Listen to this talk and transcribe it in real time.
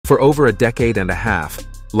For over a decade and a half,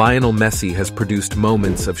 Lionel Messi has produced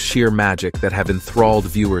moments of sheer magic that have enthralled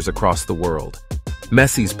viewers across the world.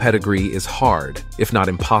 Messi's pedigree is hard, if not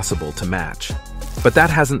impossible, to match. But that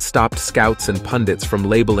hasn't stopped scouts and pundits from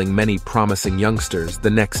labeling many promising youngsters the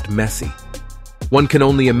next Messi. One can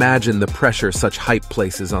only imagine the pressure such hype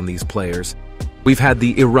places on these players. We've had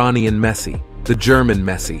the Iranian Messi, the German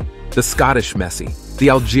Messi, the Scottish Messi, the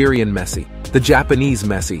Algerian Messi, the Japanese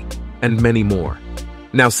Messi, and many more.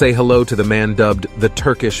 Now say hello to the man dubbed the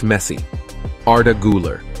Turkish Messi, Arda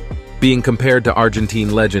Güler. Being compared to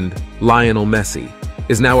Argentine legend Lionel Messi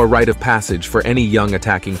is now a rite of passage for any young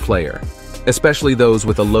attacking player, especially those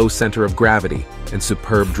with a low center of gravity and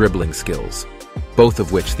superb dribbling skills, both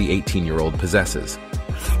of which the 18-year-old possesses.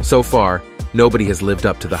 So far, nobody has lived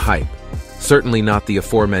up to the hype. Certainly not the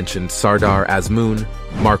aforementioned Sardar Azmoun,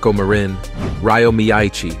 Marco Marin, Ryo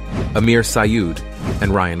Miyaichi, Amir Sayoud,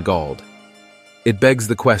 and Ryan Gauld. It begs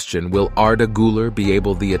the question, will Arda Güler be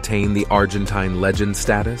able to attain the Argentine legend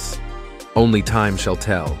status? Only time shall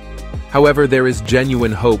tell. However, there is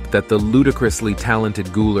genuine hope that the ludicrously talented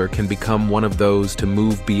Güler can become one of those to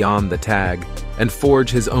move beyond the tag and forge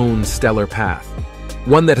his own stellar path.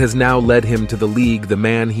 One that has now led him to the league the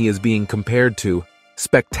man he is being compared to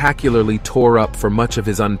spectacularly tore up for much of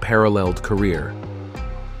his unparalleled career.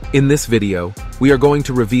 In this video, we are going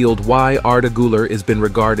to reveal why Arda Güler has been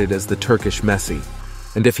regarded as the Turkish Messi,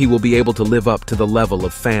 and if he will be able to live up to the level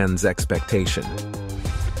of fans' expectation.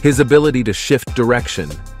 His ability to shift direction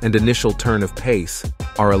and initial turn of pace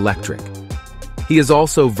are electric. He is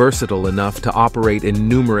also versatile enough to operate in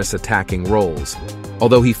numerous attacking roles,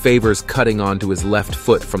 although he favors cutting onto his left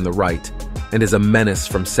foot from the right and is a menace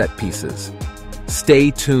from set pieces.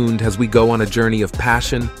 Stay tuned as we go on a journey of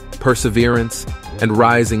passion, perseverance, and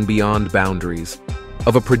rising beyond boundaries,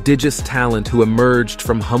 of a prodigious talent who emerged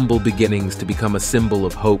from humble beginnings to become a symbol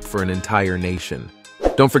of hope for an entire nation.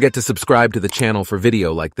 Don't forget to subscribe to the channel for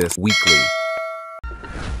video like this weekly.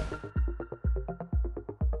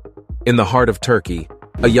 In the heart of Turkey,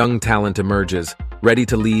 a young talent emerges, ready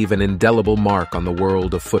to leave an indelible mark on the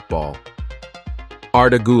world of football.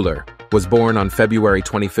 Arda Güler was born on February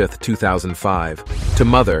 25, 2005, to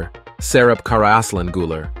mother Serap Karaaslan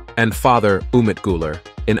Güler and father Umut Güler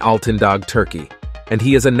in Altındağ, Turkey, and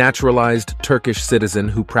he is a naturalized Turkish citizen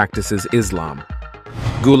who practices Islam.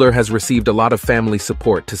 Güler has received a lot of family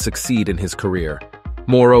support to succeed in his career.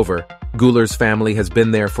 Moreover, Güler's family has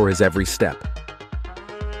been there for his every step.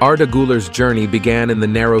 Arda Güler's journey began in the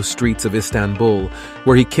narrow streets of Istanbul,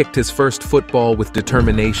 where he kicked his first football with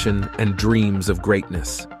determination and dreams of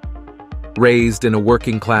greatness. Raised in a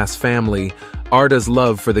working-class family, Arda's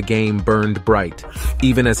love for the game burned bright,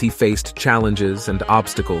 even as he faced challenges and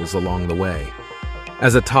obstacles along the way.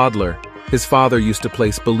 As a toddler, his father used to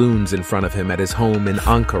place balloons in front of him at his home in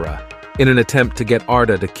Ankara, in an attempt to get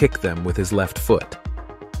Arda to kick them with his left foot.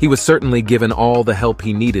 He was certainly given all the help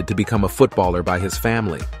he needed to become a footballer by his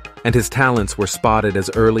family, and his talents were spotted as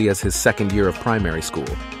early as his second year of primary school,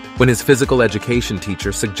 when his physical education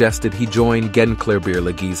teacher suggested he join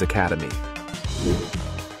Gençlerbirlik's academy.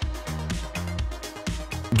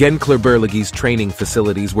 Gençlerbirlik's training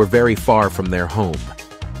facilities were very far from their home.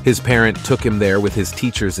 His parent took him there with his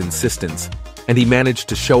teacher's insistence, and he managed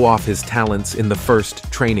to show off his talents in the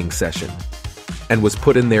first training session, and was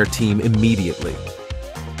put in their team immediately.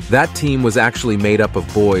 That team was actually made up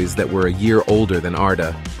of boys that were a year older than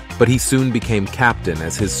Arda, but he soon became captain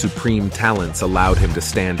as his supreme talents allowed him to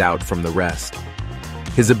stand out from the rest.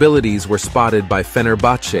 His abilities were spotted by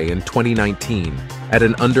Fenerbahce in 2019 at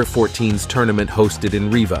an under-14s tournament hosted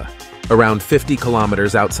in Riva, around 50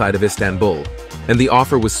 kilometers outside of Istanbul, and the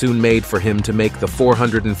offer was soon made for him to make the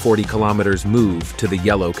 440 kilometers move to the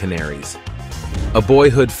Yellow Canaries. A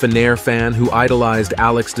boyhood Fener fan who idolized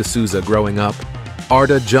Alex de Souza growing up,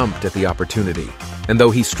 Arda jumped at the opportunity, and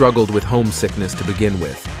though he struggled with homesickness to begin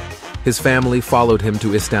with, his family followed him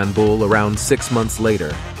to Istanbul around 6 months later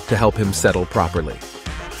to help him settle properly.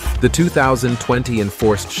 The 2020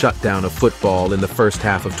 enforced shutdown of football in the first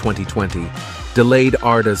half of 2020 delayed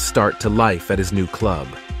Arda's start to life at his new club.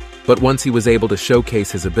 But once he was able to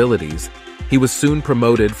showcase his abilities, he was soon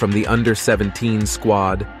promoted from the under-17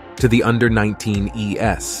 squad to the under-19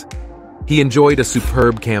 ES. He enjoyed a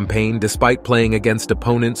superb campaign despite playing against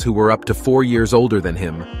opponents who were up to 4 years older than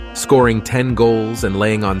him, scoring 10 goals and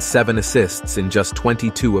laying on 7 assists in just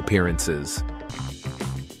 22 appearances.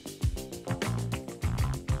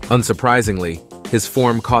 Unsurprisingly, his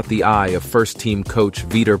form caught the eye of first-team coach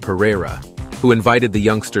Vitor Pereira, who invited the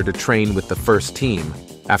youngster to train with the first team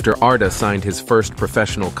after Arda signed his first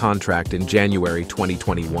professional contract in January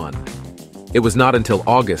 2021. It was not until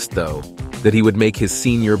August, though, that he would make his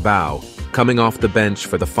senior bow, coming off the bench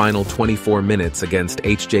for the final 24 minutes against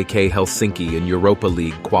HJK Helsinki in Europa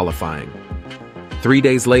League qualifying. 3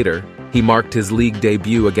 days later, he marked his league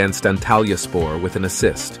debut against Antalyaspor with an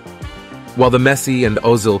assist. While the Messi and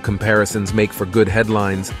Ozil comparisons make for good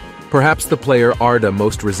headlines, perhaps the player Arda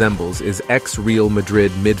most resembles is ex-Real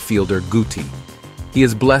Madrid midfielder Guti. He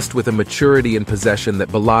is blessed with a maturity in possession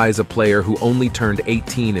that belies a player who only turned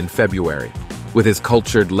 18 in February, with his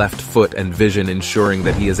cultured left foot and vision ensuring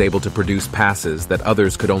that he is able to produce passes that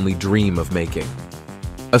others could only dream of making.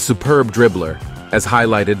 A superb dribbler, as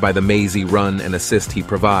highlighted by the mazy run and assist he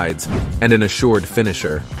provides, and an assured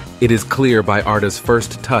finisher, it is clear by Arda's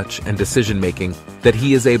first touch and decision-making that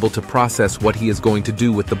he is able to process what he is going to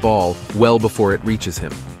do with the ball well before it reaches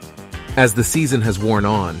him. As the season has worn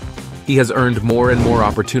on, he has earned more and more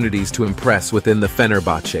opportunities to impress within the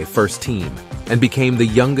Fenerbahce first team, and became the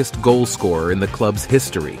youngest goal scorer in the club's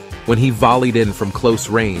history when he volleyed in from close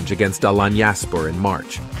range against Alanyaspor in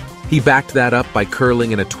March. He backed that up by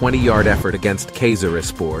curling in a 20-yard effort against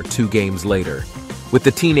Kayserispor 2 games later. With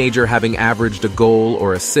the teenager having averaged a goal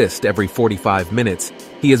or assist every 45 minutes,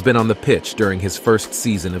 he has been on the pitch during his first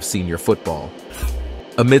season of senior football.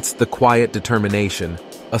 Amidst the quiet determination,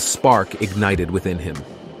 a spark ignited within him.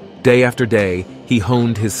 Day after day, he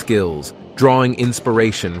honed his skills, drawing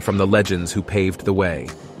inspiration from the legends who paved the way.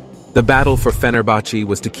 The battle for Fenerbahce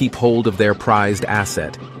was to keep hold of their prized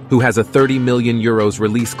asset, who has a €30 million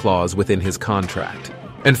release clause within his contract.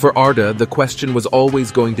 And for Arda, the question was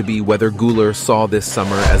always going to be whether Güler saw this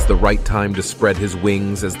summer as the right time to spread his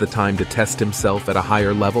wings, as the time to test himself at a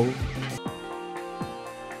higher level.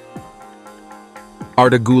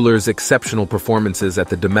 Arda Güler's exceptional performances at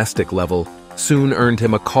the domestic level soon earned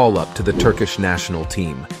him a call-up to the Turkish national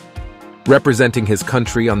team. Representing his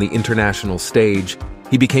country on the international stage,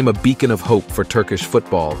 he became a beacon of hope for Turkish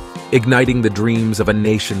football, igniting the dreams of a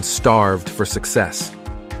nation starved for success.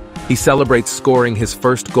 He celebrates scoring his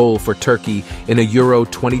first goal for Turkey in a Euro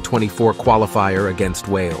 2024 qualifier against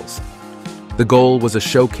Wales. The goal was a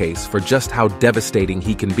showcase for just how devastating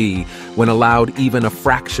he can be when allowed even a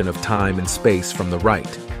fraction of time and space from the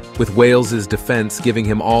right, with Wales's defense giving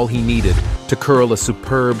him all he needed to curl a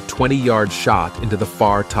superb 20-yard shot into the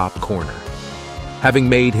far top corner. Having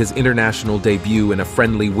made his international debut in a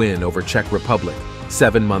friendly win over Czech Republic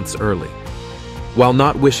 7 months early. While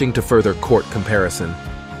not wishing to further court comparison,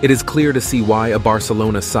 it is clear to see why a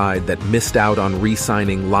Barcelona side that missed out on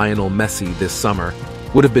re-signing Lionel Messi this summer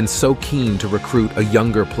would have been so keen to recruit a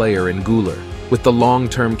younger player in Güler, with the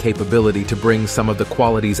long-term capability to bring some of the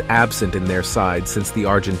qualities absent in their side since the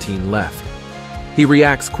Argentine left. He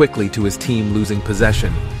reacts quickly to his team losing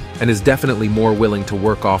possession, and is definitely more willing to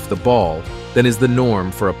work off the ball than is the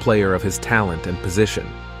norm for a player of his talent and position.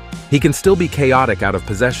 He can still be chaotic out of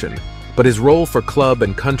possession, but his role for club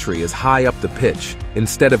and country is high up the pitch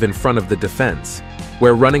instead of in front of the defense,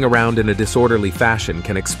 where running around in a disorderly fashion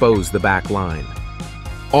can expose the back line.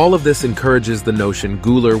 All of this encourages the notion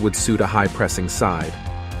Güler would suit a high-pressing side,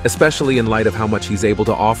 especially in light of how much he's able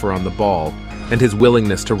to offer on the ball and his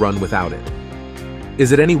willingness to run without it.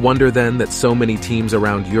 Is it any wonder then that so many teams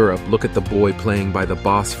around Europe look at the boy playing by the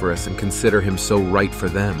Bosphorus and consider him so right for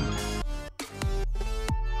them?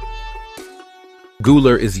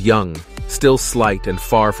 Güler is young, still slight and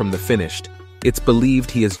far from the finished. It's believed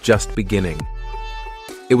he is just beginning.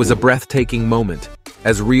 It was a breathtaking moment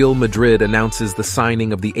as Real Madrid announces the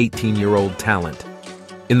signing of the 18-year-old talent.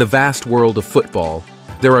 In the vast world of football,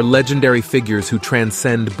 there are legendary figures who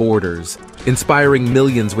transcend borders, inspiring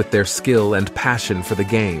millions with their skill and passion for the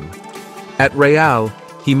game. At Real,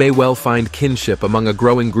 he may well find kinship among a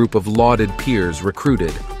growing group of lauded peers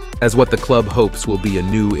recruited as what the club hopes will be a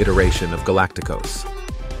new iteration of Galacticos.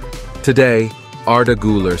 Today, Arda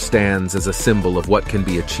Güler stands as a symbol of what can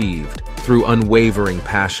be achieved through unwavering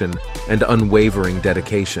passion and unwavering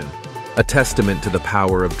dedication, a testament to the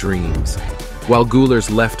power of dreams. While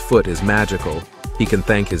Güler's left foot is magical, he can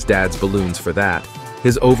thank his dad's balloons for that.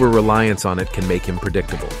 His over-reliance on it can make him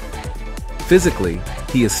predictable. Physically,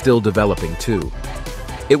 he is still developing too.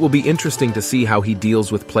 It will be interesting to see how he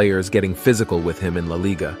deals with players getting physical with him in La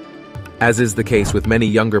Liga. As is the case with many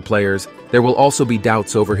younger players, there will also be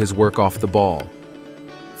doubts over his work off the ball.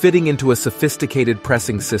 Fitting into a sophisticated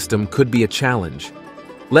pressing system could be a challenge.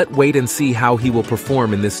 Let's wait and see how he will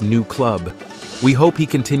perform in this new club. We hope he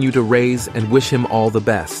continue to raise and wish him all the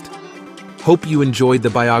best. Hope you enjoyed the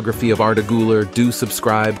biography of Arda Güler. Do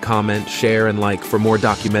subscribe, comment, share, and like for more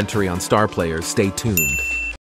documentary on star players. Stay tuned.